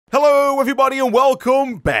Hello everybody and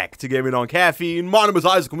welcome back to Gaming on Caffeine. My name is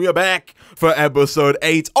Isaac and we are back for episode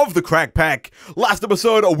 8 of the Crack Pack. Last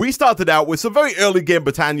episode we started out with some very early game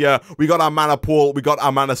Britannia. We got our mana pool, we got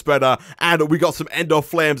our mana spreader, and we got some ender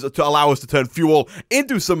flames to allow us to turn fuel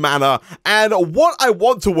into some mana. And what I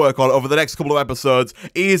want to work on over the next couple of episodes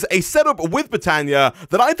is a setup with Britannia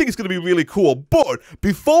that I think is going to be really cool. But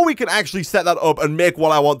before we can actually set that up and make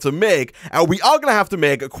what I want to make, we are going to have to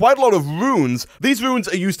make quite a lot of runes. These runes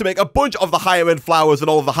are used to make a bunch of the higher end flowers and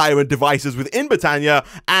all of the higher end devices within Britannia,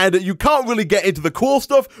 and you can't really get into the cool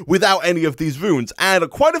stuff without any of these runes, and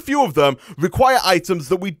quite a few of them require items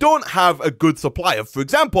that we don't have a good supply of. For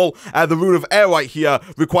example, the rune of air right here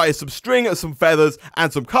requires some string, some feathers,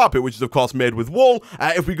 and some carpet, which is of course made with wool.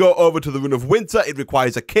 If we go over to the rune of winter, it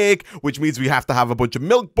requires a cake, which means we have to have a bunch of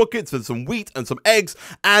milk buckets and some wheat and some eggs.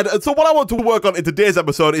 And so what I want to work on in today's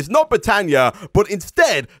episode is not Britannia, but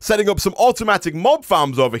instead setting up some automatic mob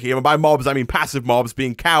farms over here. And by mobs, I mean passive mobs,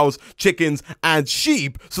 being cows, chickens, and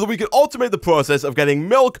sheep, so that we can automate the process of getting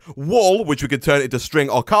milk, wool, which we can turn into string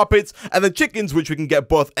or carpets, and then chickens, which we can get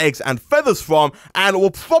both eggs and feathers from. And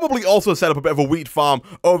we'll probably also set up a bit of a wheat farm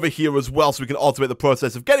over here as well, so we can automate the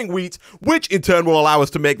process of getting wheat, which in turn will allow us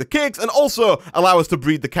to make the cakes and also allow us to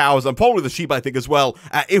breed the cows and probably the sheep, I think, as well,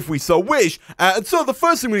 if we so wish. And so the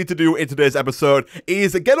first thing we need to do in today's episode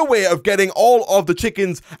is get a way of getting all of the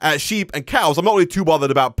chickens, sheep, and cows. I'm not really too bothered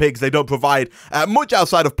about pigs. They don't provide much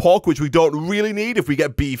outside of pork, which we don't really need. If we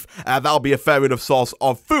get beef, that'll be a fair enough source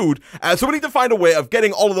of food. So we need to find a way of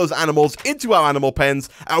getting all of those animals into our animal pens.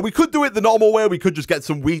 We could do it the normal way. We could just get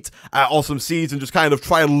some wheat or some seeds and just kind of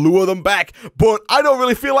try and lure them back. But I don't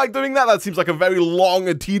really feel like doing that. That seems like a very long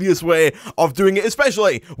and tedious way of doing it,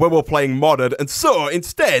 especially when we're playing modded. And so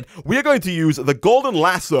instead, we are going to use the golden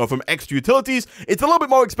lasso from Extra Utilities. It's a little bit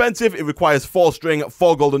more expensive. It requires 4 string,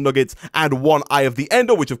 4 golden nuggets, and 1 eye of the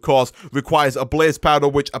ender, which of course requires a blaze powder,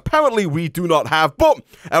 which apparently we do not have, but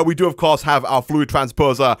we do of course have our fluid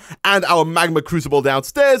transposer and our magma crucible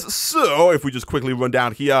downstairs. So if we just quickly run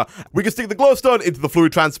down here, we can stick the glowstone into the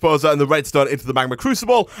fluid transposer and the redstone into the magma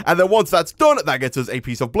crucible, and then once that's done, that gets us a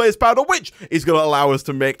piece of blaze powder, which is going to allow us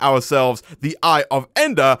to make ourselves the eye of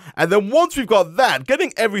ender. And then once we've got that,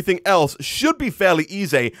 getting everything else should be fairly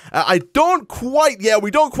easy. We don't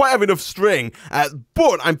quite have enough string,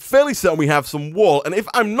 but I'm fairly certain we have some wool, and if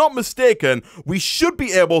I'm not mistaken, we should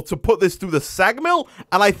be able to put this through the sag mill,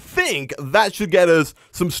 and I think that should get us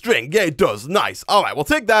some string. Yeah, it does. Nice. All right, we'll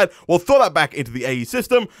take that. We'll throw that back into the AE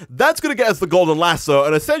system. That's going to get us the golden lasso,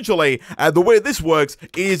 and essentially, the way this works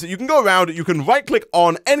is you can go around, you can right-click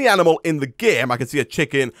on any animal in the game. I can see a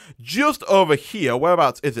chicken just over here.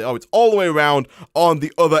 Whereabouts is it? Oh, it's all the way around on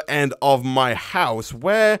the other end of my house.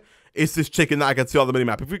 Where is this chicken that I can see on the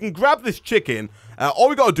minimap? If we can grab this chicken, all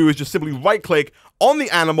we got to do is just simply right-click on the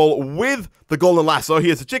animal with the golden lasso.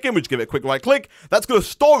 Here's the chicken. We just give it a quick right click. That's going to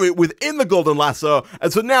store it within the golden lasso.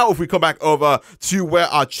 And so now if we come back over to where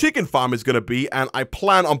our chicken farm is going to be, and I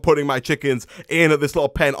plan on putting my chickens in this little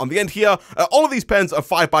pen on the end here. All of these pens are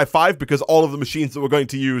 5x5 because all of the machines that we're going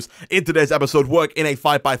to use in today's episode work in a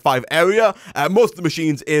 5x5 area. Most of the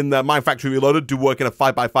machines in Mine Factory Reloaded do work in a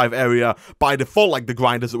 5x5 area by default, like the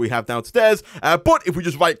grinders that we have downstairs. But if we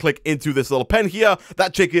just right click into this little pen here,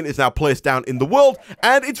 that chicken is now placed down in the world,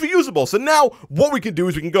 and it's reusable. So now what we can do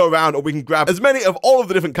is we can go around and we can grab as many of all of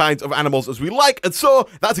the different kinds of animals as we like. And so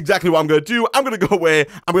that's exactly what I'm going to do. I'm going to go away.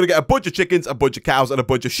 I'm going to get a bunch of chickens, a bunch of cows, and a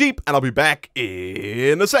bunch of sheep, and I'll be back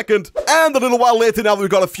in a second. And a little while later, now that we've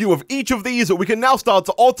got a few of each of these, we can now start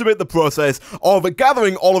to automate the process of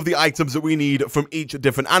gathering all of the items that we need from each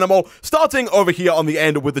different animal, starting over here on the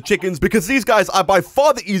end with the chickens, because these guys are by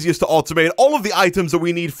far the easiest to automate. All of the items that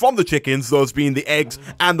we need from the chickens, those being the eggs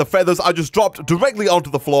and the feathers, are just dropped directly onto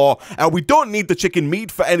the floor. We don't need the chicken meat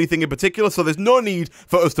for anything in particular, so there's no need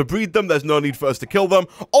for us to breed them. There's no need for us to kill them.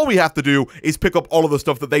 All we have to do is pick up all of the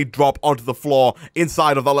stuff that they drop onto the floor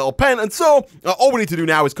inside of the little pen. And so all we need to do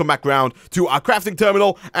now is come back around to our crafting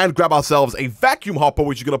terminal and grab ourselves a vacuum hopper,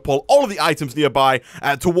 which is going to pull all of the items nearby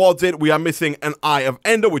towards it. We are missing an eye of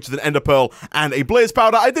ender, which is an ender pearl, and a blaze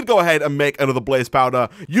powder. I did go ahead and make another blaze powder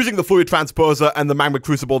using the fluid transposer and the magma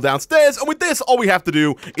crucible downstairs. And with this, all we have to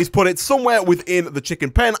do is put it somewhere within the chicken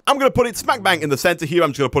pen. I'm going to put it smack bang in the center here.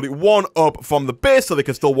 I'm just going to put it one up from the base so they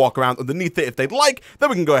can still walk around underneath it if they'd like. Then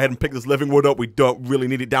we can go ahead and pick this living wood up. We don't really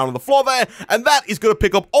need it down on the floor there. And that is going to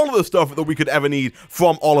pick up all of the stuff that we could ever need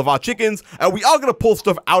from all of our chickens. We are going to pull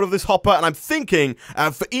stuff out of this hopper, and I'm thinking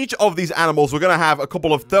for each of these animals, we're going to have a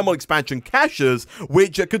couple of thermal expansion caches,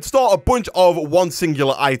 which could store a bunch of one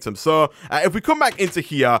singular item. So if we come back into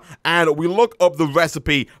here and we look up the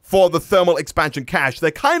recipe for the thermal expansion expansion cache.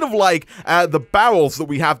 They're kind of like the barrels that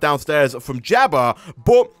we have downstairs from Jabba,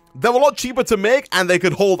 but they're a lot cheaper to make, and they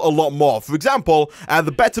could hold a lot more. For example,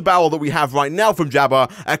 the better barrel that we have right now from Jabba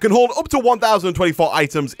can hold up to 1,024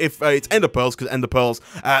 items if it's ender pearls, because ender pearls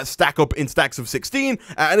stack up in stacks of 16,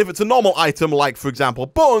 and if it's a normal item, like, for example,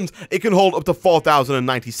 bones, it can hold up to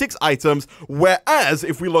 4,096 items, whereas,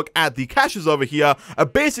 if we look at the caches over here, a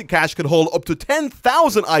basic cache can hold up to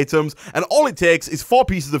 10,000 items, and all it takes is 4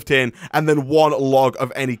 pieces of tin, and then 1 log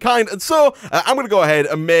of any kind. And so, I'm going to go ahead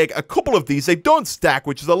and make a couple of these. They don't stack,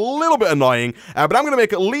 which is a little bit annoying, but I'm going to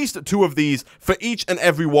make at least 2 of these for each and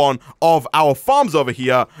every one of our farms over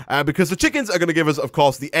here, because the chickens are going to give us, of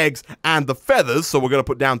course, the eggs and the feathers, so we're going to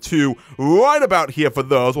put down 2 right about here for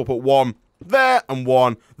those. We'll put 1 there and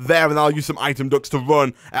 1 there, and I'll use some item ducts to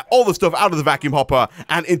run all the stuff out of the vacuum hopper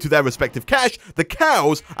and into their respective cache. The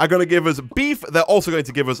cows are going to give us beef. They're also going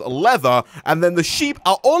to give us leather, and then the sheep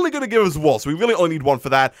are only going to give us wool, so we really only need 1 for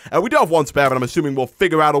that. We do have 1 spare, but I'm assuming we'll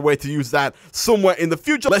figure out a way to use that somewhere in the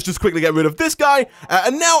future. Let's just quickly get rid of this guy,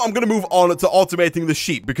 and now I'm going to move on to automating the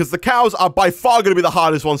sheep, because the cows are by far going to be the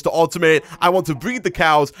hardest ones to automate. I want to breed the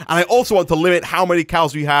cows, and I also want to limit how many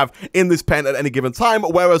cows we have in this pen at any given time,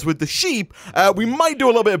 whereas with the sheep, we might do a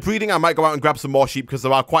little bit of breeding. I might go out and grab some more sheep because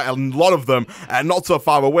there are quite a lot of them not so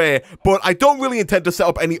far away, but I don't really intend to set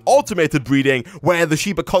up any automated breeding where the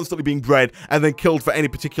sheep are constantly being bred and then killed for any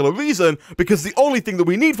particular reason, because the only thing that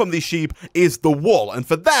we need from these sheep is the wool, and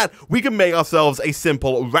for that, we can make ourselves a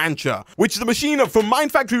simple rancher, which is a machine from Mine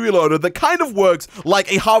Factory Reloaded that kind of works like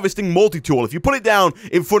a harvesting multi-tool. If you put it down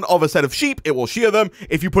in front of a set of sheep, it will shear them.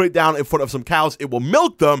 If you put it down in front of some cows, it will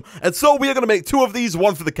milk them, and so we are going to make 2 of these,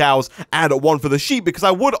 1 for the cows and 1 for the sheep, because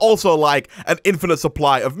I would also like an infinite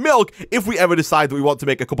supply of milk if we ever decide that we want to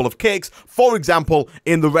make a couple of cakes, for example,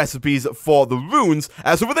 in the recipes for the runes.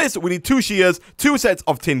 So for this, we need 2 shears, 2 sets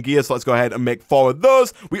of tin gear, so let's go ahead and make 4 of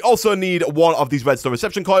those. We also need 1 of these redstone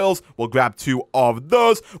reception coils. We'll grab 2 of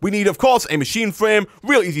those. We need, of course, a machine frame.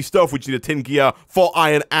 Real easy stuff. We just need a tin gear, 4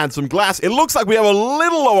 iron, and some glass. It looks like we have a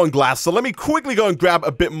little low on glass, so let me quickly go and grab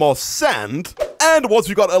a bit more sand. And once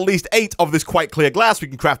we've got at least 8 of this quite clear glass, we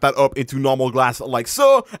can craft that up into normal glass like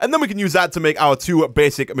so, and then we can use that to make our 2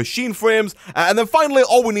 basic machine frames. And then finally,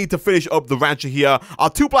 all we need to finish up the rancher here are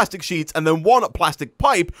 2 plastic sheets and then 1 plastic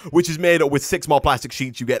pipe, which is made with 6 more plastic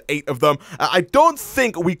sheets. You get 8 of them. I don't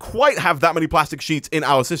think we quite have that many plastic sheets in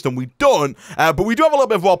our system. We don't, but we do have a little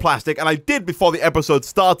bit of raw plastic, and I did, before the episode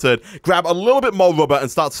started, grab a little bit more rubber and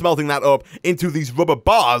start smelting that up into these rubber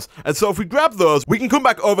bars. And so if we grab those, we can come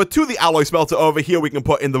back over to the alloy smelter over here. We can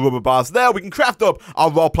put in the rubber bars there. We can craft up our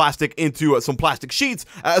raw plastic into some plastic sheets.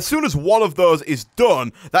 As soon as 1 of those is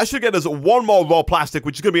done, that should get us 1 more raw plastic,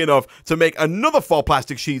 which is going to be enough to make another 4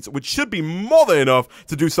 plastic sheets, which should be more than enough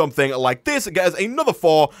to do something like this. Get us another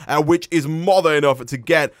 4, which is more than enough to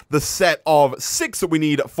get the set of 6 that we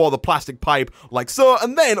need for the plastic pipe, like so,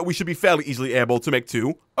 and then we should be fairly easily able to make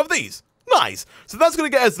 2 of these. Nice. So that's going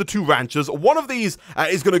to get us the 2 ranchers. 1 of these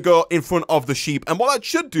is going to go in front of the sheep. And what that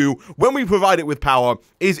should do when we provide it with power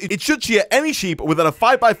is it should shear any sheep within a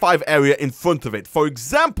 5x5 area in front of it. For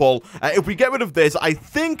example, if we get rid of this, I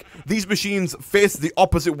think these machines face the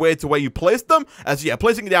opposite way to where you place them. So yeah,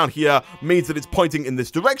 placing it down here means that it's pointing in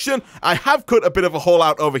this direction. I have cut a bit of a hole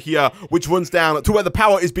out over here, which runs down to where the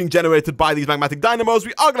power is being generated by these magmatic dynamos.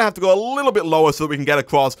 We are going to have to go a little bit lower so that we can get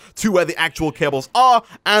across to where the actual cables are.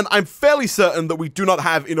 And I'm fairly certain that we do not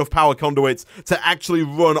have enough power conduits to actually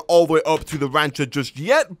run all the way up to the rancher just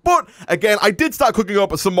yet, but again, I did start cooking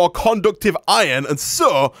up some more conductive iron, and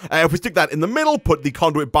so if we stick that in the middle, put the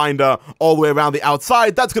conduit binder all the way around the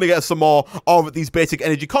outside, that's going to get us some more of these basic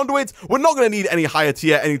energy conduits. We're not going to need any higher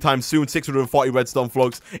tier anytime soon. 640 redstone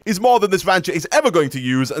flux is more than this rancher is ever going to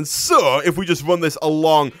use, and so if we just run this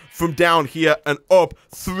along from down here and up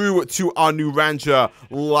through to our new rancher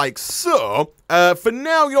like so, for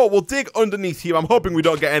now, we'll dig underneath here. I'm hoping we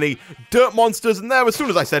don't get any dirt monsters. And there, as soon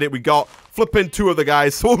as I said it, we got flipping 2 of the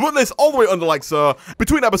guys. So we'll run this all the way under like so.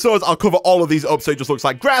 Between episodes, I'll cover all of these up so it just looks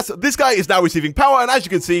like grass. This guy is now receiving power, and as you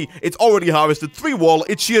can see, it's already harvested 3 wool.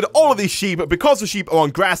 It sheared all of these sheep. Because the sheep are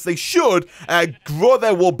on grass, they should grow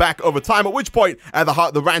their wool back over time, at which point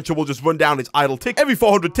the rancher will just run down its idle tick. Every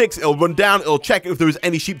 400 ticks, it'll run down. It'll check if there is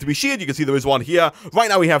any sheep to be sheared. You can see there is 1 here. Right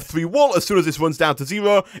now, we have 3 wool. As soon as this runs down to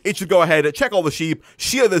 0, it should go ahead and check all the sheep,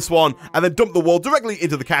 shear this one, and then dump the wool directly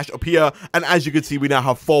into the cache up here. And as you can see, we now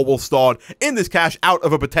have 4 wool stored in this cache out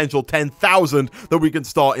of a potential 10,000 that we can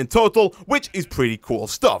store in total, which is pretty cool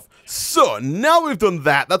stuff. So now we've done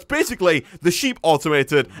that. That's basically the sheep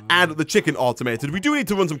automated and the chicken automated. We do need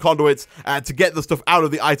to run some conduits to get the stuff out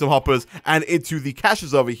of the item hoppers and into the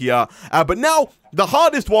caches over here. But now the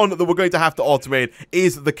hardest one that we're going to have to automate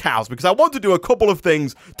is the cows, because I want to do a couple of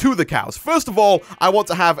things to the cows. First of all, I want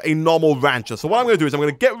to have a normal rancher. So what I'm going to do is I'm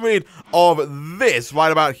going to get rid of this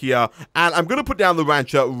right about here, and I'm going to put down the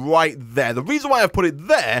rancher right there. The reason why I've put it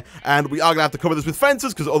there, and we are going to have to cover this with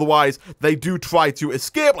fences, because otherwise they do try to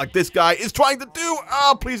escape, like this guy is trying to do.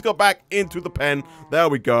 Please go back into the pen. There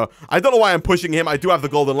we go. I don't know why I'm pushing him. I do have the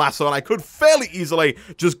golden lasso, and I could fairly easily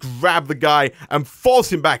just grab the guy and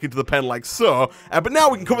force him back into the pen like so. But now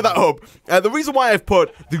we can cover that up. The reason why I've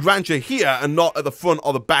put the rancher here and not at the front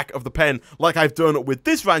or the back of the pen like I've done with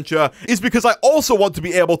this rancher is because I also want to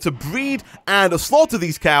be able to breed and slaughter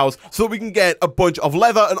these cows so that we can get a bunch of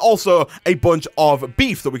leather and also a bunch of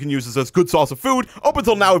beef that we can use as a good source of food. Up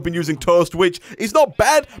until now, we've been using toast, which is not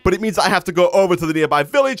bad, but it means I have to go over to the nearby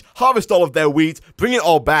village, harvest all of their wheat, bring it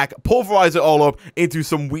all back, pulverize it all up into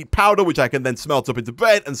some wheat powder, which I can then smelt up into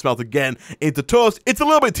bread and smelt again into toast. It's a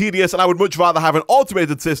little bit tedious, and I would much rather have an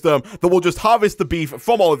automated system that will just harvest the beef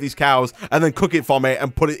from all of these cows and then cook it for me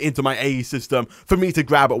and put it into my AE system for me to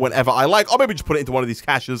grab whenever I like, or maybe just put it into one of these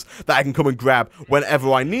caches that I can come and grab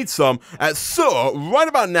whenever I need some. So right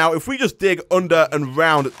about now, if we just dig under and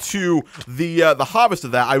round to the harvester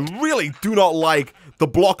there, I really do not like the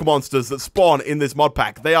block monsters that spawn in this mod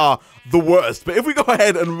pack. They are the worst. But if we go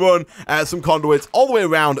ahead and run some conduits all the way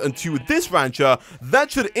around and to this rancher, that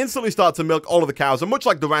should instantly start to milk all of the cows. And much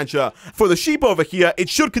like the rancher, for the sheep over here, it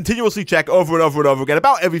should continuously check over and over and over again,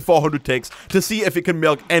 about every 400 ticks, to see if it can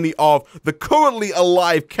milk any of the currently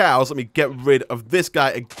alive cows. Let me get rid of this guy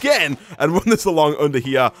again and run this along under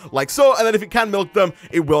here like so. And then if it can milk them,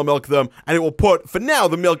 it will milk them. And it will put, for now,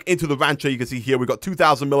 the milk into the rancher. You can see here we've got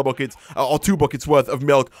 2,000 millibuckets, or 2 buckets worth of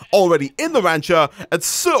milk already in the rancher. And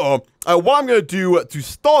so what I'm going to do to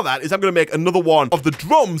store that is I'm going to make another one of the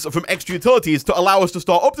drums from extra utilities to allow us to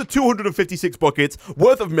store up to 256 buckets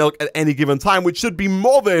worth of milk at any given time, which should be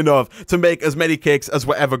more than enough to make as many cakes as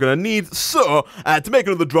we're ever going to need. So to make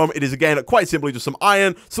another drum, it is again quite simply just some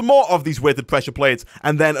iron, some more of these weighted pressure plates,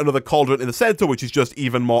 and then another cauldron in the center, which is just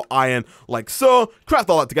even more iron like so. Craft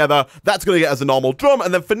all that together. That's going to get us a normal drum.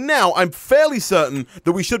 And then for now, I'm fairly certain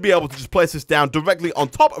that we should be able to just place this down directly on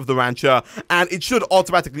top of the rancher, and it should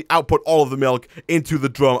automatically output all of the milk into the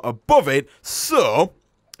drum above it. So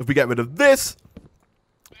if we get rid of this,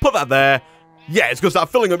 put that there, yeah, it's going to start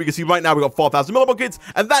filling up. You can see right now we've got 4,000 millibuckets,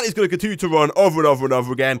 and that is going to continue to run over and over and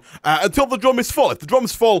over again until the drum is full. If the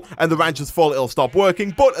drum's full and the rancher's full, it'll stop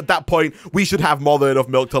working, but at that point, we should have more than enough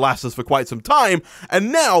milk to last us for quite some time.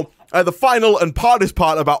 And now, the final and hardest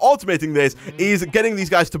part about automating this is getting these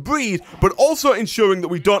guys to breed, but also ensuring that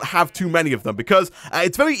we don't have too many of them, because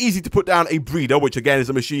it's very easy to put down a breeder, which again is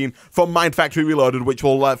a machine from Mind Factory Reloaded, which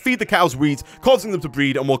will feed the cows wheat, causing them to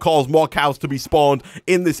breed, and will cause more cows to be spawned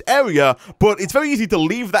in this area. But it's very easy to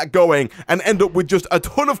leave that going and end up with just a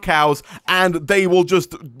ton of cows, and they will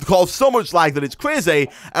just cause so much lag that it's crazy.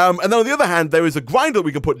 And then on the other hand, there is a grinder that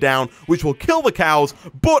we can put down, which will kill the cows,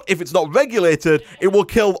 but if it's not regulated, it will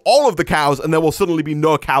kill all of the cows, and there will suddenly be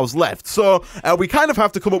no cows left. So we kind of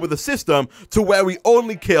have to come up with a system to where we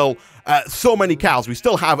only kill so many cows. We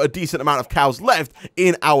still have a decent amount of cows left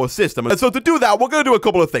in our system. And so to do that, we're going to do a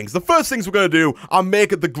couple of things. The first things we're going to do are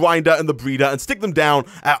make the grinder and the breeder and stick them down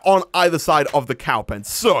on either side of the cow pen.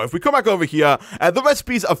 So if we come back over here, the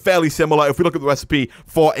recipes are fairly similar. If we look at the recipe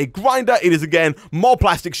for a grinder, it is again more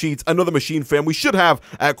plastic sheets, another machine frame. We should have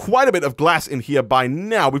quite a bit of glass in here by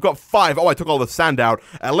now. We've got 5. Oh, I took all the sand out.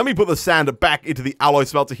 Let me put the sand back into the alloy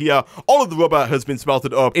smelter here. All of the rubber has been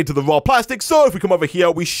smelted up into the raw plastic. So if we come over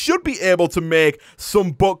here, we should be able to make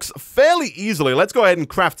some books fairly easily. Let's go ahead and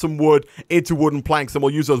craft some wood into wooden planks, and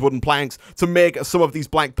we'll use those wooden planks to make some of these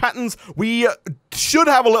blank patterns. We should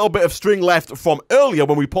have a little bit of string left from earlier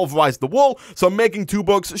when we pulverized the wool, so making 2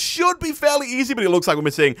 books should be fairly easy, but it looks like we're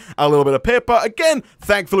missing a little bit of paper. Again,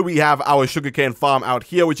 thankfully we have our sugarcane farm out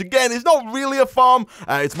here, which again is not really a farm.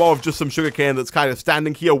 It's more of just some sugarcane that's kind of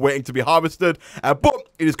standing here waiting to be harvested, but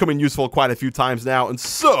it is coming useful quite a few times now. And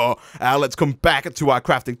so let's come back to our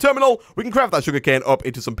crafting terminal. We can craft that sugarcane up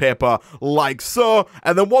into some paper like so,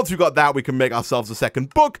 and then once we've got that, we can make ourselves a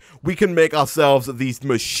second book. We can make ourselves these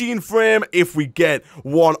machine frame if we get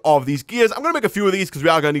one of these gears. I'm going to make a few of these because we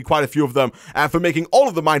are going to need quite a few of them for making all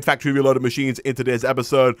of the Mind Factory Reloaded machines in today's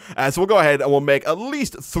episode. So we'll go ahead and we'll make at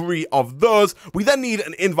least 3 of those. We then need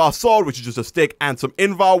an Invar sword, which is just a stick, and some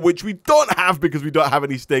Invar, which we don't have because we don't have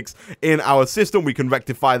any sticks in our system. We can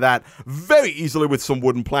rectify that very easily with some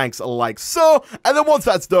wooden planks like so. And then once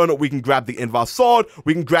that's done, we can grab the Invar sword.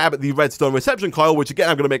 We can grab the redstone reception coil, which again,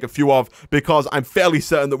 I'm going to make a few of because I'm fairly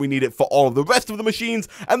certain that we need it for all of the rest of the machines.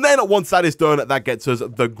 And then once that is done, that gets us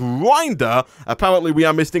the grinder. Apparently, we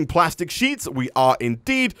are missing plastic sheets. We are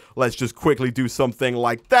indeed. Let's just quickly do something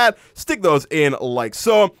like that. Stick those in like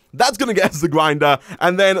so. That's going to get us the grinder.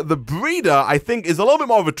 And then the breeder, I think, is a little bit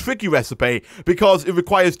more of a tricky recipe because it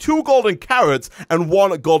requires 2 golden carrots and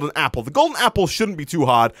 1 golden apple. The golden apple shouldn't be too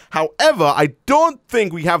hard. However, I don't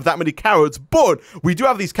think we have that many carrots, but we do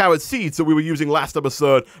have these carrot seeds that we were using last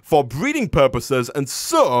episode for breeding purposes. And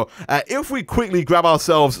so, if we quickly grab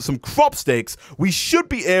ourselves some crop sticks, we should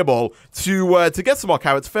be able to get some more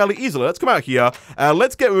carrots fairly easily. Let's come out here.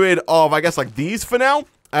 Let's get rid of, I guess, like these for now.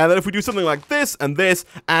 And then if we do something like this,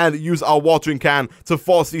 and use our watering can to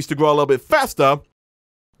force these to grow a little bit faster,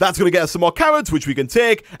 that's going to get us some more carrots, which we can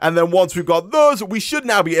take. And then once we've got those, we should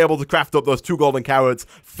now be able to craft up those 2 golden carrots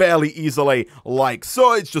fairly easily, like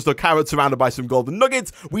so. It's just a carrot surrounded by some golden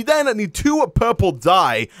nuggets. We then need 2 purple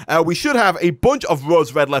dye. We should have a bunch of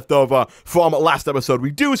rose red left over from last episode. We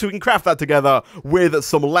do, so we can craft that together with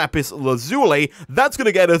some lapis lazuli. That's going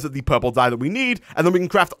to get us the purple dye that we need. And then we can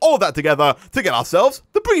craft all of that together to get ourselves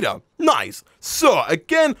the breeder. Nice. So,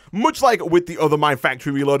 again, much like with the other Mine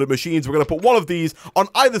Factory Reloaded machines, we're going to put one of these on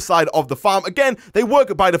either side of the farm. Again, they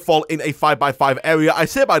work by default in a 5x5 area. I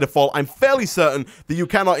say by default, I'm fairly certain that you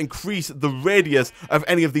cannot increase the radius of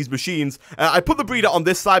any of these machines. I put the breeder on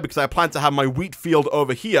this side because I plan to have my wheat field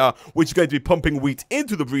over here, which is going to be pumping wheat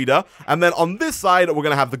into the breeder. And then on this side, we're going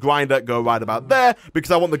to have the grinder go right about there because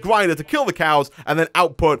I want the grinder to kill the cows and then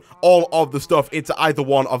output all of the stuff into either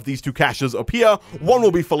one of these 2 caches up here. One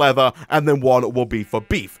will be for leather, and then one will be for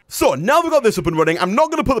beef. So now we've got this up and running. I'm not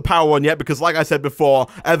going to put the power on yet because, like I said before,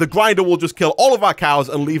 the grinder will just kill all of our cows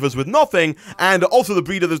and leave us with nothing. And also the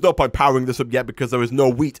breeder, there's no point powering this up yet because there is no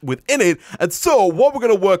wheat within it. And so what we're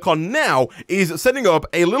going to work on now is setting up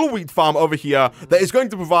a little wheat farm over here that is going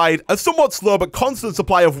to provide a somewhat slow but constant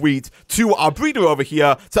supply of wheat to our breeder over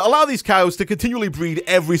here to allow these cows to continually breed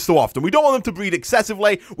every so often. We don't want them to breed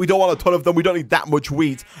excessively. We don't want a ton of them. We don't need that much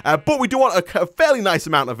wheat, but we do want a fairly nice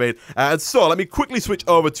amount of it. And so let me quickly switch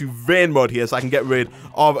over to vein mode here so I can get rid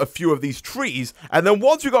of a few of these trees. And then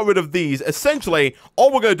once we got rid of these, essentially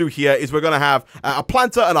all we're going to do here is we're going to have a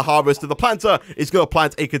planter and a harvester. The planter is going to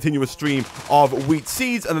plant a continuous stream of wheat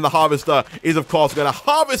seeds, and then the harvester is of course going to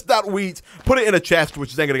harvest that wheat, put it in a chest,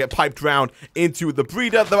 which is then going to get piped around into the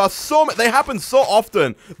breeder. There are they happen so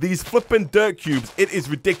often, these flipping dirt cubes. It is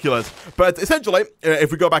ridiculous. But essentially,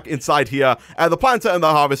 if we go back inside here, the planter and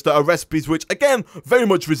the harvester are recipes which again very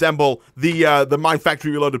much resemble the Mine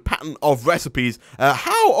Factory Reloaded pattern of recipes.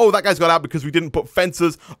 Oh, that guy's got out because we didn't put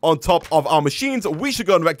fences on top of our machines. We should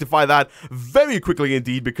go and rectify that very quickly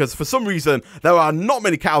indeed, because for some reason there are not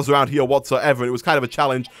many cows around here whatsoever. It was kind of a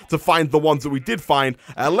challenge to find the ones that we did find.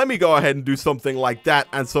 Let me go ahead and do something like that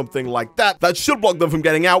and something like that. That should block them from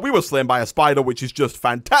getting out. We were slain by a spider, which is just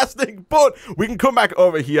fantastic, but we can come back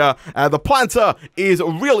over here. The planter is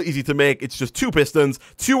real easy to make. It's just 2 pistons,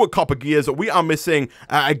 2 copper gears. We are missing,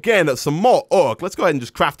 again, some more oak. Let's go ahead and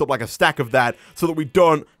just craft up like a stack of that so that we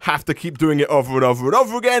don't have to keep doing it over and over and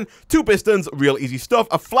over again. 2 pistons, real easy stuff.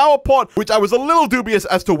 A flower pot, which I was a little dubious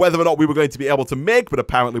as to whether or not we were going to be able to make, but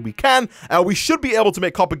apparently we can. We should be able to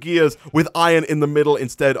make copper gears with iron in the middle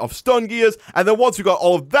instead of stone gears. And then once we got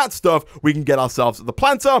all of that stuff, we can get ourselves the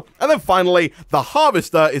planter. And then finally, the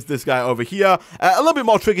harvester is this guy over here. A little bit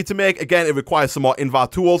more tricky to make. Again, it requires some more Invar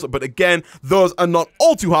tools, but again, those are not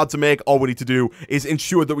all too hard to make. All we need to do is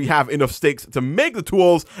ensure that we have enough sticks to make the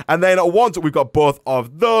tools. And then once we've got both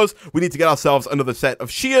of those, we need to get ourselves another set of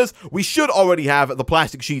shears. We should already have the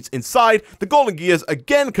plastic sheets inside. The golden gears,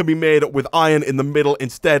 again, can be made with iron in the middle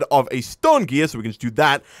instead of a stone gear, so we can just do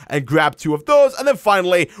that and grab 2 of those. And then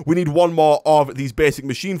finally, we need 1 more of these basic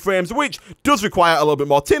machine frames, which does require a little bit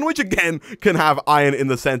more tin, which again can have iron in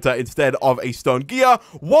the center instead of a stone gear.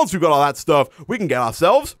 Once we've got all that stuff, we can get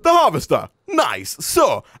ourselves the harvester. Nice.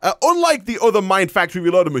 So, unlike the other Mine Factory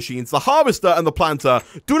Reloaded machines, the harvester and the planter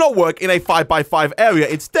do not work in a 5x5 area.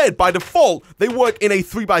 Instead, by default, they work in a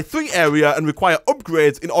 3x3 area and require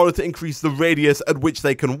upgrades in order to increase the radius at which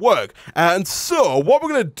they can work. And so, what we're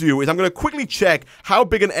going to do is I'm going to quickly check how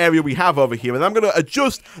big an area we have over here, and I'm going to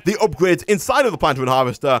adjust the upgrades inside of the planter and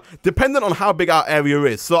harvester dependent on how big our area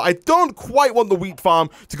is. So, I don't quite want the wheat farm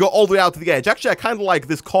to go all the way out to the edge. Actually, I kind of like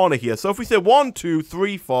this corner here. So, if we say 1, 2,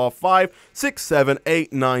 3, 4, 5, 6, 7,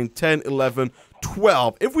 8, 9, 10, 11,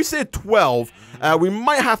 12. If we say 12, We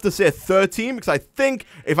might have to say 13, because I think,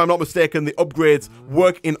 if I'm not mistaken, the upgrades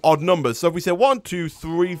work in odd numbers. So if we say 1, 2,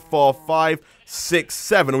 3, 4, 5, 6,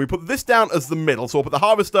 7, and we put this down as the middle, so we'll put the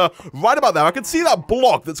harvester right about there. I can see that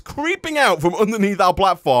block that's creeping out from underneath our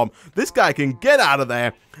platform. This guy can get out of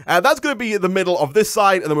there. That's going to be the middle of this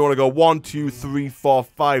side, and then we want to go 1, 2, 3, 4,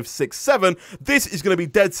 5, 6, 7. This is going to be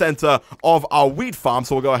dead center of our wheat farm,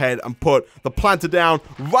 so we'll go ahead and put the planter down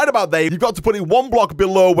right about there. You've got to put it one block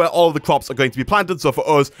below where all of the crops are going to be planted, so for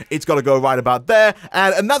us, it's got to go right about there,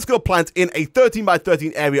 and that's going to plant in a 13 by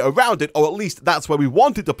 13 area around it, or at least that's where we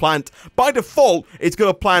want it to plant. By default, it's going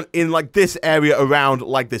to plant in like this area around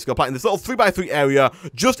like this. It's going to plant in this little 3 by 3 area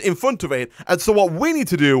just in front of it, and so what we need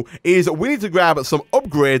to do is we need to grab some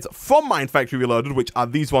upgrades from Mine Factory Reloaded, which are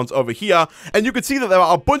these ones over here, and you can see that there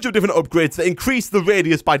are a bunch of different upgrades that increase the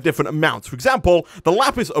radius by different amounts. For example, the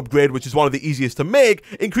Lapis upgrade, which is one of the easiest to make,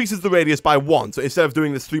 increases the radius by 1. So instead of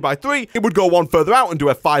doing this 3 by 3, it would go one further out and do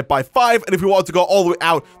a 5 by 5, and if we wanted to go all the way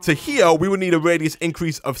out to here, we would need a radius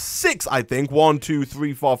increase of 6, I think. 1, 2,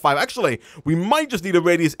 3, 4, 5. Actually, we might just need a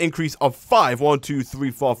radius increase of 5. 1, 2,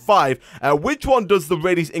 3, 4, 5. Which one does the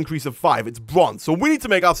radius increase of 5? It's bronze. So we need to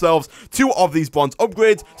make ourselves 2 of these bronze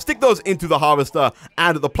upgrades, stick those into the harvester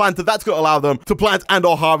and the planter. That's going to allow them to plant and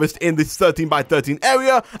or harvest in this 13 by 13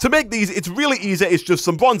 area. To make these, it's really easy. It's just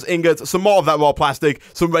some bronze ingots, some more of that raw plastic,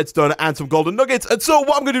 some redstone, and some golden nuggets. And so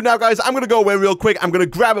what I'm going to do now, guys, I'm going to go away real quick. I'm going to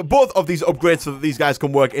grab both of these upgrades so that these guys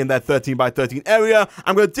can work in their 13 by 13 area.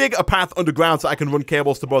 I'm going to dig a path underground so I can run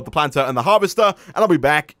cables to both the planter and the harvester, and I'll be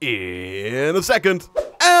back in a second.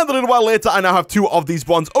 And a little while later, I now have 2 of these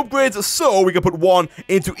bronze upgrades, so we can put 1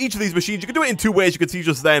 into each of these machines. You can do it in 2 ways. You can see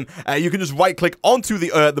just then, you can just right-click onto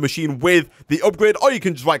the machine with the upgrade, or you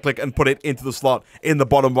can just right-click and put it into the slot in the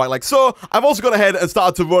bottom right, like so. I've also gone ahead and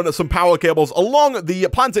started to run some power cables along. The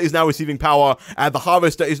planter is now receiving power, and the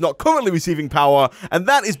harvester is not currently receiving power, and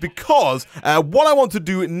that is because what I want to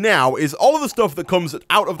do now is all of the stuff that comes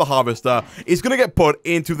out of the harvester is going to get put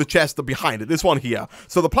into the chest behind it, this one here.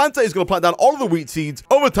 So the planter is going to plant down all of the wheat seeds.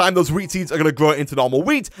 Over time, those wheat seeds are going to grow into normal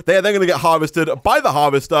wheat. They are then going to get harvested by the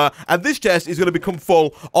harvester, and this chest is going to become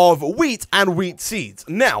full of wheat and wheat seeds.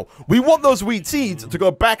 Now, we want those wheat seeds to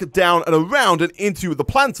go back down and around and into the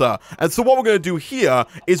planter, and so what we're going to do here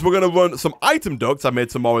is we're going to run some item ducts. I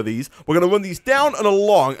made some more of these. We're going to run these down and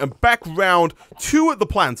along and back round to the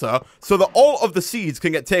planter so that all of the seeds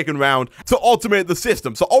can get taken round to automate the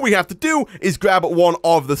system. So all we have to do is grab one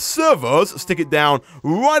of the servos, stick it down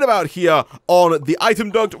right about here on the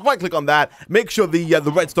item duct, right click on that, make sure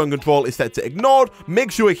the redstone control is set to ignored,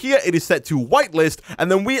 make sure here it is set to whitelist,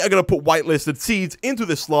 and then we are going to put whitelisted seeds into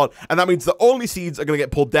this slot, and that means the only seeds are going to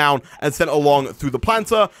get pulled down and sent along through the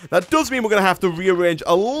planter. That does mean we're going to have to rearrange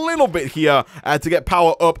a little bit here to get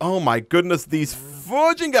power up. Oh my goodness, these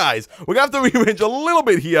fudging guys. We're going to have to rearrange a little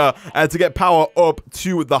bit here to get power up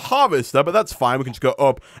to the harvester, but that's fine. We can just go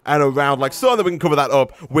up and around like so, and then we can cover that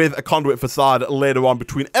up with a conduit facade later on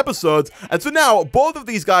between episodes. And so now, both of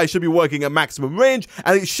these guys should be working at maximum range,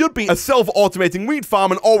 and it should be a self-automating wheat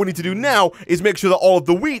farm, and all we need to do now is make sure that all of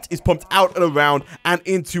the wheat is pumped out and around and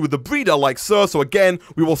into the breeder like so. So again,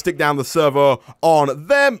 we will stick down the servo on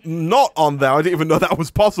them, not on there. I didn't even know that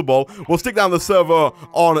was possible. We'll stick down the servo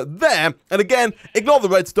on there, and again, ignore the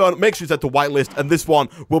redstone, make sure you set to whitelist, and this one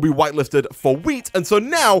will be whitelisted for wheat. And so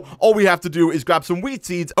now, all we have to do is grab some wheat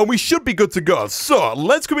seeds, and we should be good to go. So,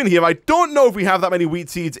 let's come in here. I don't know if we have that many wheat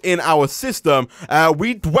seeds in our system. Wow,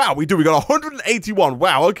 we do. We got 181.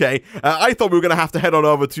 Wow, okay. I thought we were going to have to head on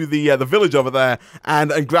over to the village over there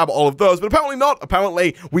and grab all of those, but apparently not.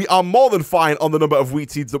 Apparently, we are more than fine on the number of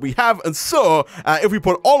wheat seeds that we have, and so, if we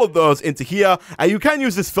put all of those into here, you can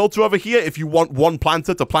use this filter over here if you want one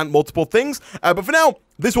planter to plant multiple things, but for now,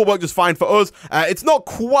 this will work just fine for us. It's not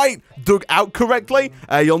quite dug out correctly.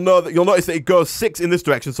 You'll notice that it goes 6 in this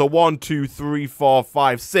direction. So 1, 2, 3, 4,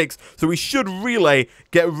 5, 6. So we should really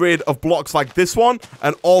get rid of blocks like this one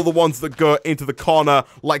and all the ones that go into the corner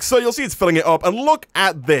like so. You'll see it's filling it up. And look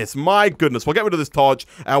at this. My goodness. We'll get rid of this torch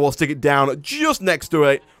and we'll stick it down just next to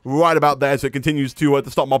it, right about there, so it continues to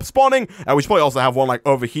stop mob spawning. We should probably also have one like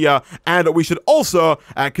over here, and we should also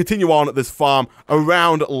continue on this farm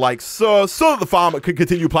around like so that the farm can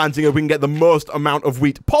continue planting and we can get the most amount of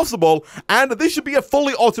wheat possible. And this should be a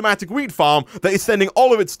fully automatic wheat farm that is sending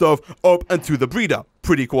all of its stuff up and to the breeder.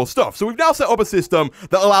 Pretty cool stuff. So we've now set up a system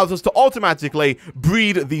that allows us to automatically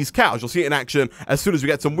breed these cows. You'll see it in action as soon as we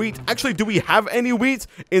get some wheat. Actually, do we have any wheat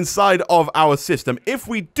inside of our system? If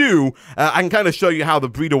we do, I can kind of show you how the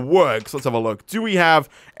breeder works. Let's have a look. Do we have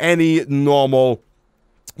any normal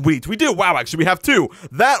wheat. We do. Wow, actually, we have 2.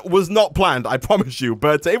 That was not planned, I promise you.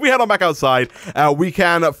 But if we head on back outside, we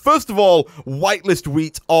can, first of all, whitelist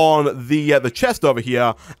wheat on the chest over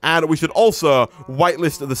here. And we should also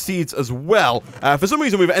whitelist the seeds as well. For some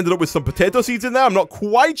reason, we've ended up with some potato seeds in there. I'm not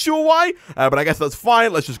quite sure why, but I guess that's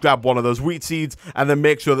fine. Let's just grab one of those wheat seeds and then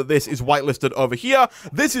make sure that this is whitelisted over here.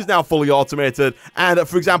 This is now fully automated. And,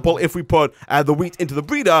 for example, if we put the wheat into the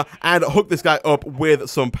breeder and hook this guy up with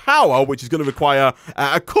some power, which is going to require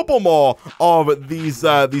a couple more of these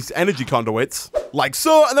energy conduits, like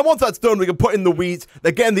so. And then once that's done, we can put in the wheat.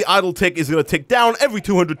 Again, the idle tick is going to tick down every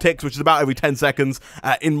 200 ticks, which is about every 10 seconds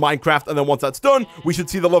in Minecraft. And then once that's done, we should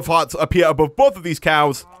see the love hearts appear above both of these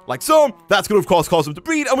cows, like so. That's going to, of course, cause them to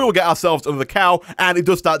breed, and we will get ourselves another cow. And it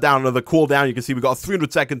does start down another cooldown. You can see we've got a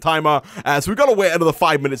 300-second timer. So we've got to wait another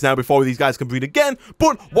 5 minutes now before these guys can breed again.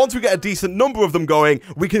 But once we get a decent number of them going,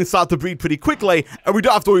 we can start to breed pretty quickly, and we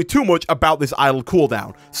don't have to worry too much about this idle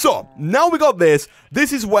cooldown. So now we got this.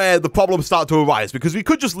 This is where the problems start to arise, because we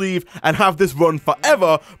could just leave and have this run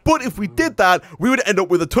forever. But if we did that, we would end up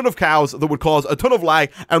with a ton of cows that would cause a ton of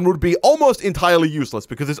lag and would be almost entirely useless,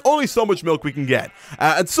 because there's only so much milk we can get.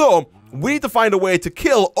 And so we need to find a way to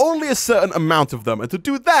kill only a certain amount of them. And to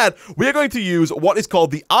do that, we are going to use what is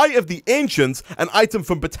called the Eye of the Ancients, an item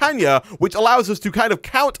from Britannia, which allows us to kind of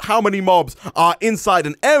count how many mobs are inside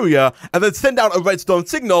an area and then send out a redstone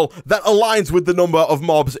signal that aligns with the number of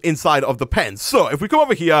mobs inside of the pen. So if we come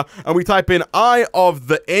over here and we type in Eye of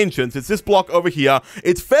the Ancients, it's this block over here.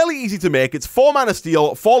 It's fairly easy to make. It's 4 mana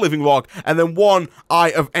steel, 4 living rock, and then 1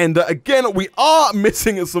 Eye of Ender. Again, we are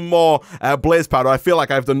missing some more blaze powder. I feel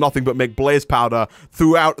like I've done nothing but make blaze powder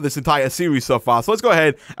throughout this entire series so far. So let's go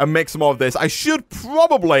ahead and make some more of this. I should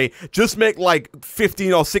probably just make like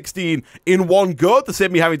 15 or 16 in one go to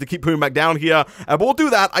save me having to keep putting back down here. But we'll do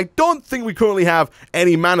that. I don't think we currently have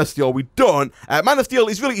any mana steel. We don't. Mana steel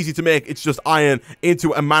is really easy to make. It's just iron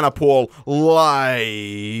into a mana pool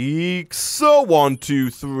like so. 1, 2,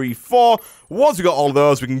 3, 4. Once we got all of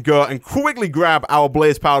those, we can go and quickly grab our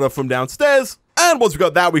blaze powder from downstairs. And once we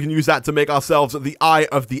got that, we can use that to make ourselves the Eye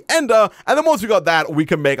of the Ender. And then once we got that, we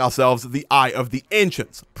can make ourselves the Eye of the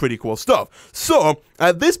Ancients. Pretty cool stuff. So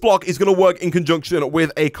this block is going to work in conjunction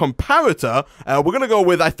with a comparator. We're going to go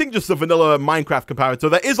with, I think, just a vanilla Minecraft comparator.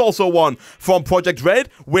 There is also one from Project Red,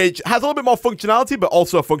 which has a little bit more functionality, but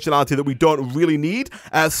also a functionality that we don't really need.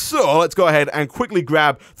 So let's go ahead and quickly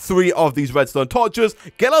grab 3 of these redstone torches,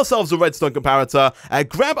 get ourselves a redstone comparator,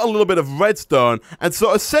 grab a little bit of redstone. And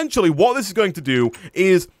so essentially what this is going to do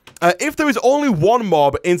is if there is only 1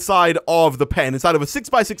 mob inside of the pen, inside of a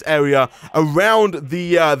 6x6 area around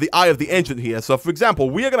the Eye of the Ancient here. So, for example,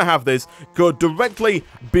 we are going to have this go directly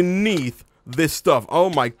beneath this stuff.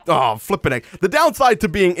 Flipping heck. The downside to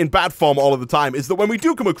being in bad form all of the time is that when we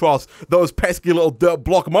do come across those pesky little dirt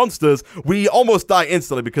block monsters, we almost die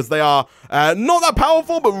instantly because they are not that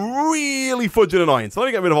powerful, but really fudging annoying. So let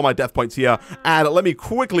me get rid of all my death points here, and let me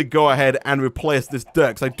quickly go ahead and replace this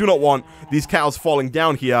dirt, because I do not want these cows falling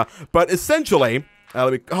down here. But essentially,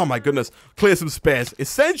 let me, oh my goodness, clear some space.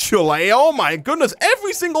 Essentially, oh my goodness,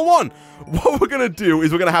 every single one. What we're going to do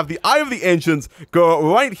is we're going to have the Eye of the Ancients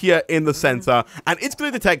go right here in the center, and it's going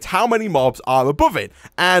to detect how many mobs are above it.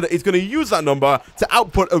 And it's going to use that number to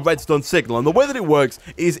output a redstone signal. And the way that it works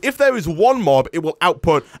is if there is 1 mob, it will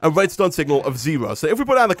output a redstone signal of 0. So if we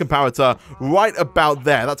put down the comparator right about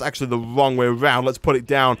there, that's actually the wrong way around. Let's put it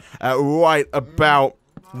down right about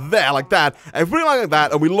there, like that. And if we like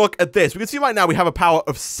that, and we look at this, we can see right now we have a power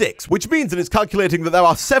of 6, which means that it's calculating that there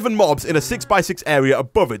are 7 mobs in a 6x6 area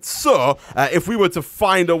above it. So if we were to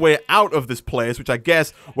find a way out of this place, which I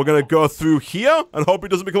guess we're going to go through here and hope it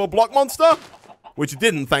doesn't become a block monster, which it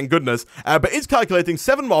didn't, thank goodness. But it's calculating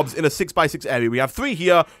 7 mobs in a 6x6 area. We have 3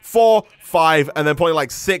 here, 4, 5, and then probably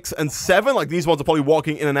like 6 and 7. Like, these ones are probably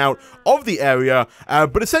walking in and out of the area.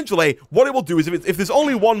 But essentially, what it will do is if there's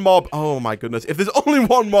only 1 mob, oh my goodness, if there's only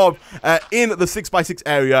 1 mob in the 6x6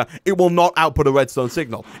 area, it will not output a redstone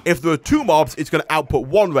signal. If there are 2 mobs, it's going to output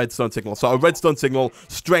 1 redstone signal. So a redstone signal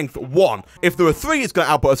strength 1. If there are 3, it's going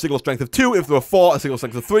to output a signal strength of 2. If there are 4, a signal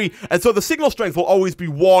strength of 3. And so the signal strength will always be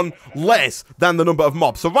 1 less than the number of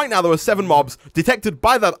mobs. So right now there are 7 mobs detected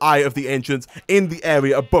by that Eye of the Ancients in the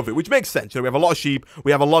area above it, which makes sense. You know, we have a lot of sheep,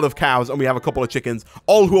 we have a lot of cows, and we have a couple of chickens,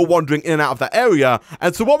 all who are wandering in and out of that area.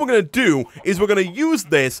 And so what we're going to do is we're going to use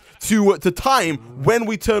this to time when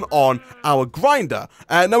we turn on our grinder.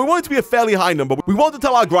 Now we want it to be a fairly high number. We want to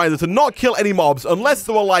tell our grinder to not kill any mobs unless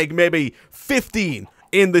there are like maybe 15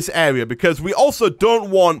 in this area, because we also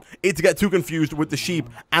don't want it to get too confused with the sheep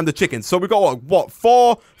and the chickens. So we've got what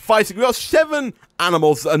 4, 5, 6, we got 7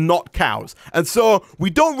 animals that are not cows. And so we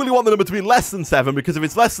don't really want the number to be less than 7, because if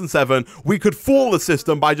it's less than 7, we could fool the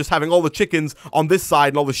system by just having all the chickens on this side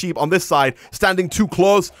and all the sheep on this side standing too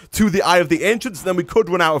close to the Eye of the Ancients, then we could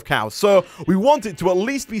run out of cows. So we want it to at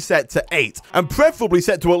least be set to 8, and preferably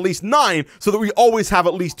set to at least 9, so that we always have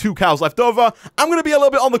at least 2 cows left over. I'm going to be a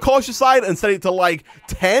little bit on the cautious side and set it to like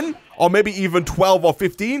 10, or maybe even 12 or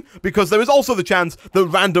 15, because there is also the chance that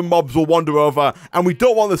random mobs will wander over, and we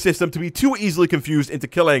don't want the system to be too easily confused into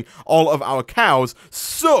killing all of our cows.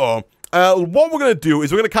 So what we're going to do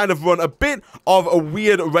is we're going to kind of run a bit of a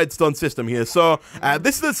weird redstone system here. So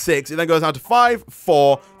this is a 6, it then goes down to 5,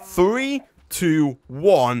 4, 3, 2,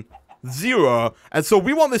 1, 0, and so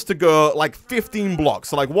we want this to go like 15 blocks.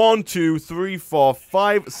 So like 1, 2, 3, 4,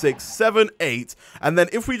 5, 6, 7, 8, and then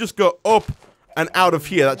if we just go up and out of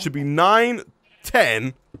here, that should be 9,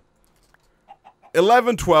 10,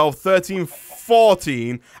 11, 12, 13,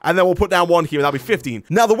 14, and then we'll put down 1 here, and that'll be 15.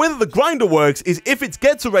 Now, the way that the grinder works is if it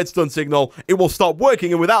gets a redstone signal, it will stop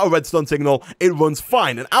working, and without a redstone signal, it runs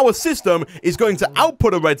fine. And our system is going to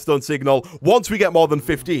output a redstone signal once we get more than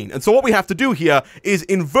 15. And so what we have to do here is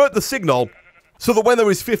invert the signal, so that when there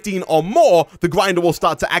is 15 or more, the grinder will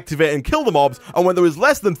start to activate and kill the mobs, and when there is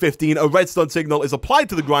less than 15, a redstone signal is applied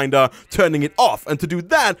to the grinder, turning it off. And to do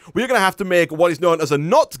that, we're going to have to make what is known as a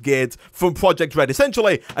NOT gate from Project Red.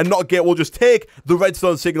 Essentially, a NOT gate will just take the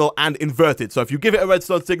redstone signal and invert it. So if you give it a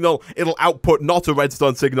redstone signal, it'll output not a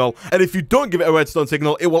redstone signal, and if you don't give it a redstone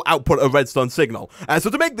signal, it will output a redstone signal. So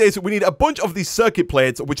to make this, we need a bunch of these circuit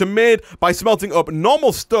plates, which are made by smelting up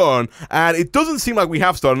normal stone, and it doesn't seem like we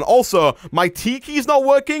have stone. And also, my T key is not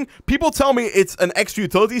working. People tell me it's an extra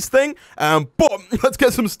utilities thing, but let's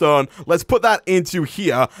get some stone. Let's put that into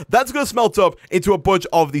here. That's going to smelt up into a bunch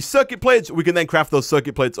of these circuit plates. We can then craft those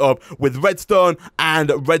circuit plates up with redstone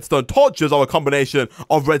and redstone torches, or a combination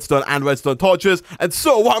of redstone and redstone torches. And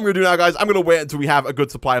so what I'm going to do now, guys, I'm going to wait until we have a good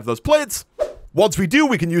supply of those plates. Once we do,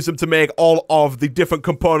 we can use them to make all of the different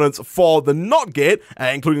components for the NOT gate,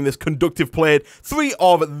 including this conductive plate, 3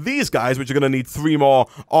 of these guys, which are going to need 3 more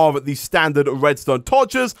of the standard redstone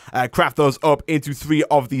torches, craft those up into 3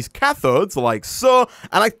 of these cathodes, like so,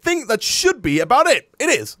 and I think that should be about it. It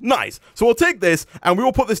is. Nice. So we'll take this, and we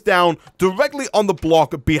will put this down directly on the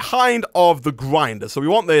block behind of the grinder. So we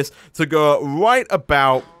want this to go right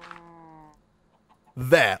about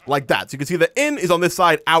there, like that. So you can see the in is on this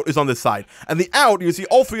side, out is on this side. And the out, you can see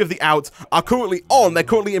all 3 of the outs are currently on. They're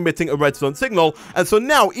currently emitting a redstone signal. And so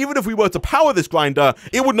now, even if we were to power this grinder,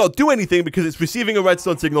 it would not do anything because it's receiving a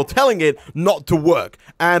redstone signal telling it not to work.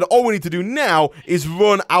 And all we need to do now is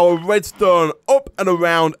run our redstone up and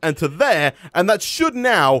around and to there. And that should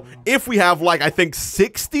now, if we have like, I think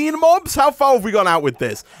 16 mobs, how far have we gone out with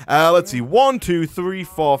this? Let's see, 1, 2, 3,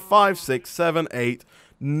 4, 5, 6, 7, 8,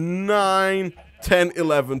 9, 10,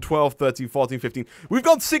 11, 12, 13, 14, 15. We've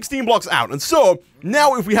got 16 blocks out. And so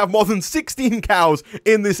now if we have more than 16 cows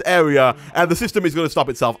in this area, the system is going to stop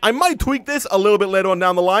itself. I might tweak this a little bit later on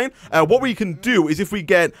down the line. What we can do is if we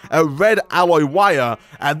get a red alloy wire,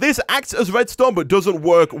 this acts as redstone but doesn't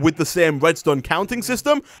work with the same redstone counting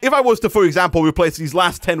system. If I was to, for example, replace these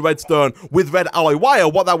last 10 redstone with red alloy wire,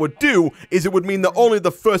 what that would do is it would mean that only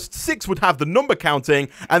the first 6 would have the number counting,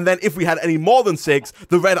 and then if we had any more than 6,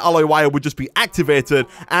 the red alloy wire would just be activated,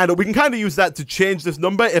 and we can kind of use that to change this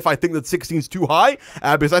number if I think that 16 is too high,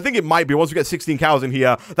 because I think it might be. Once we get 16 cows in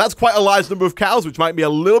here, that's quite a large number of cows, which might be a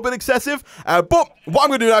little bit excessive, but what I'm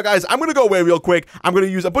going to do now, guys, I'm going to go away real quick. I'm going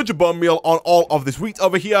to use a bunch of bone meal on all of this wheat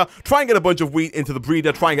over here, try and get a bunch of wheat into the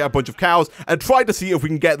breeder, try and get a bunch of cows, and try to see if we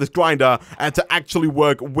can get this grinder to actually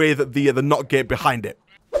work with the NOT gate behind it.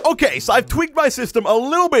 Okay, so I've tweaked my system a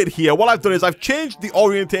little bit here. What I've done is I've changed the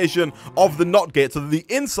orientation of the NOT gate so that the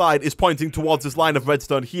inside is pointing towards this line of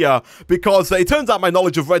redstone here, because it turns out my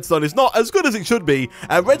knowledge of redstone is not as good as it should be.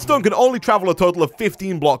 Redstone can only travel a total of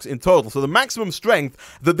 15 blocks in total, so the maximum strength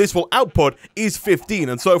that this will output is 15,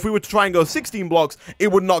 and so if we were to try and go 16 blocks,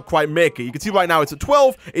 it would not quite make it. You can see right now it's at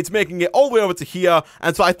 12, it's making it all the way over to here,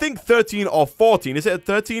 and so I think 13 or 14. Is it at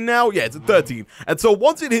 13 now? Yeah, it's at 13. And so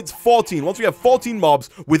once it hits 14, once we have 14 mobs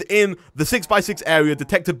within the 6x6 area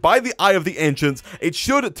detected by the Eye of the Ancients, it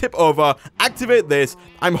should tip over, activate this.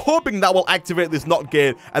 I'm hoping that will activate this NOT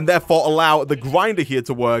gate and therefore allow the grinder here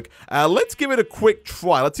to work. Let's give it a quick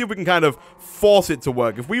try. Let's see if we can kind of force it to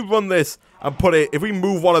work. If we run this and put it, if we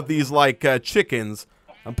move one of these like chickens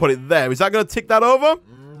and put it there, is that going to tick that over?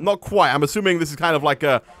 Not quite. I'm assuming this is kind of like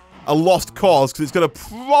a lost cause, because it's going to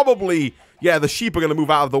probably, yeah, the sheep are going to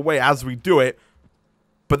move out of the way as we do it.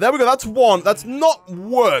 But there we go, that's one. That's not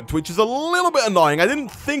worked, which is a little bit annoying. I didn't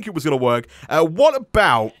think it was going to work. What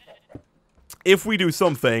about if we do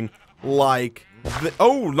something like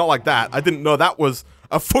Oh, not like that. I didn't know that was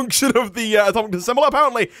a function of the atomic disassembler.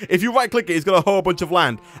 Apparently, if you right-click it, it's got a whole bunch of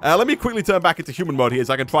land. Let me quickly turn back into human mode here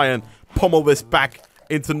so I can try and pummel this back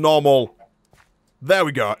into normal. There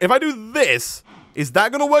we go. If I do this, is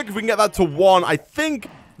that going to work? If we can get that to 1, I think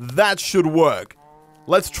that should work.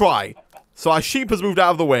 Let's try. So our sheep has moved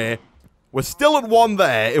out of the way. We're still at 1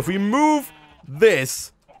 there. If we move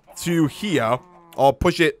this to here, or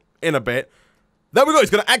push it in a bit, there we go.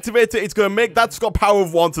 It's going to activate it. It's going to make that's got power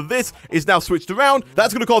of 1. So this is now switched around.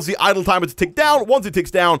 That's going to cause the idle timer to tick down. Once it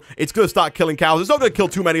ticks down, it's going to start killing cows. It's not going to kill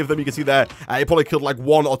too many of them. You can see there, it probably killed like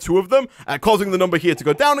 1 or 2 of them, causing the number here to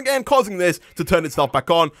go down again, causing this to turn itself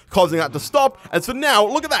back on, causing that to stop. And so now,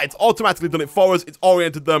 look at that. It's automatically done it for us. It's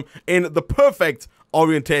oriented them in the perfect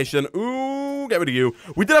orientation. Ooh, get rid of you.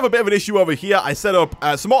 We did have a bit of an issue over here. I set up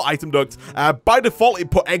some more item ducts. By default,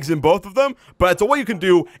 it put eggs in both of them. But so what you can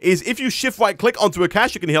do is if you shift right click onto a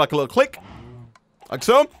cache, you can hear like a little click. Like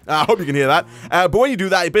so. I hope you can hear that. But when you do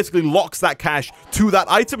that, it basically locks that cache to that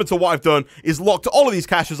item. And so what I've done is locked all of these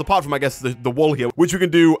caches, apart from, I guess, the wool here, which we can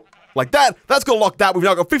do like that. That's going to lock that. We've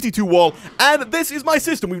now got 52 wool. And this is my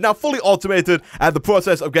system. We've now fully automated the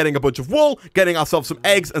process of getting a bunch of wool, getting ourselves some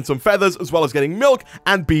eggs and some feathers, as well as getting milk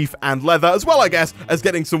and beef and leather, as well, I guess, as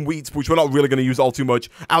getting some wheat, which we're not really going to use all too much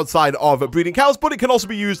outside of breeding cows, but it can also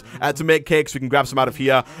be used to make cakes. We can grab some out of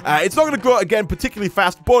here. It's not going to grow, again, particularly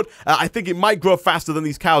fast, but I think it might grow faster than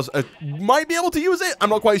these cows might be able to use it. I'm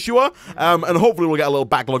not quite sure. And hopefully we'll get a little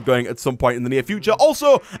backlog going at some point in the near future.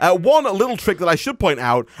 Also, one little trick that I should point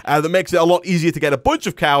out that makes it a lot easier to get a bunch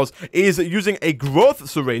of cows is using a growth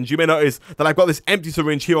syringe. You may notice that I've got this empty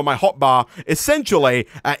syringe here on my hotbar. Essentially,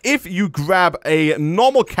 if you grab a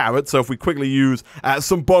normal carrot, so if we quickly use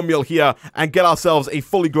some bone meal here and get ourselves a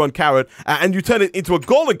fully grown carrot, and you turn it into a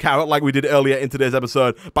golden carrot like we did earlier in today's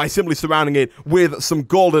episode by simply surrounding it with some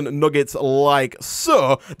golden nuggets like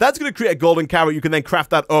so, that's going to create a golden carrot. You can then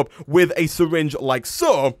craft that up with a syringe like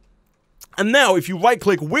so. And now, if you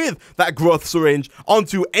right-click with that growth syringe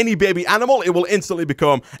onto any baby animal, it will instantly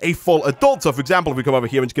become a full adult. So, for example, if we come over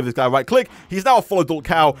here and just give this guy a right-click, he's now a full adult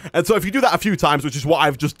cow. And so if you do that a few times, which is what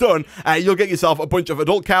I've just done, you'll get yourself a bunch of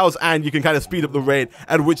adult cows, and you can kind of speed up the rate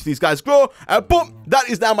at which these guys grow. But that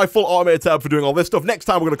is now my full automated setup for doing all this stuff. Next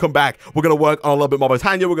time, we're going to come back. We're going to work on a little bit more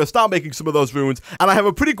Britannia. We're going to start making some of those runes. And I have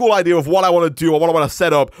a pretty cool idea of what I want to do or what I want to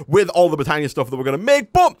set up with all the Britannia stuff that we're going to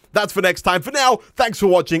make. But that's for next time. For now, thanks for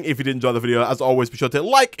watching. If you did enjoy the video, as always, be sure to hit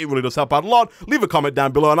like. It really does help out a lot. Leave a comment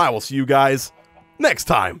down below, and I will see you guys next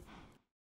time.